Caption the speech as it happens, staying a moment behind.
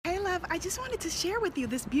love. I just wanted to share with you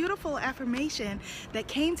this beautiful affirmation that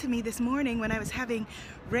came to me this morning when I was having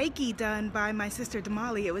Reiki done by my sister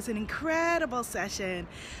Damali. It was an incredible session,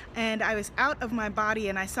 and I was out of my body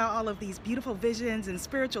and I saw all of these beautiful visions and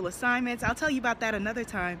spiritual assignments. I'll tell you about that another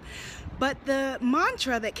time. But the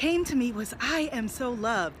mantra that came to me was, I am so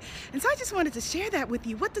loved. And so I just wanted to share that with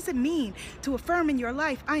you. What does it mean to affirm in your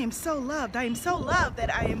life, I am so loved? I am so loved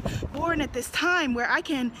that I am born at this time where I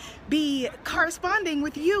can be corresponding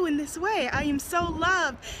with you in this way. I am so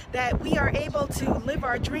loved that we are able to live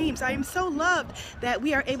our dreams. I am so loved that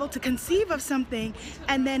we are able to conceive of something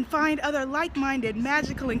and then find other like-minded,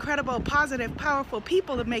 magical, incredible, positive, powerful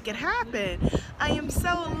people to make it happen. I am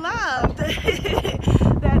so loved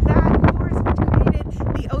that force which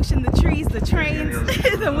created the ocean, the trees, the trains,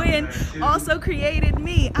 the wind also created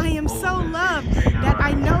me. I am so loved that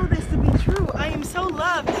I know this to be true. I am so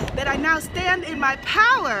loved that I now stand in my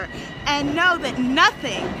power and know that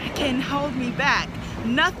nothing can hold me back.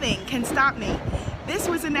 Nothing can stop me. This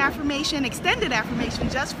was an affirmation, extended affirmation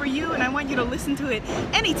just for you, and I want you to listen to it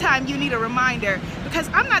anytime you need a reminder, because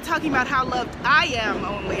I'm not talking about how loved I am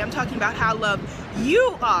only, I'm talking about how loved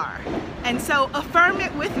you are. And so affirm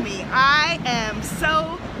it with me. I am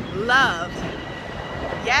so loved.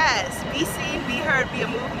 Yes, be seen, be heard, be a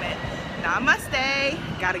movement.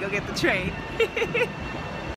 Namaste. Gotta go get the train.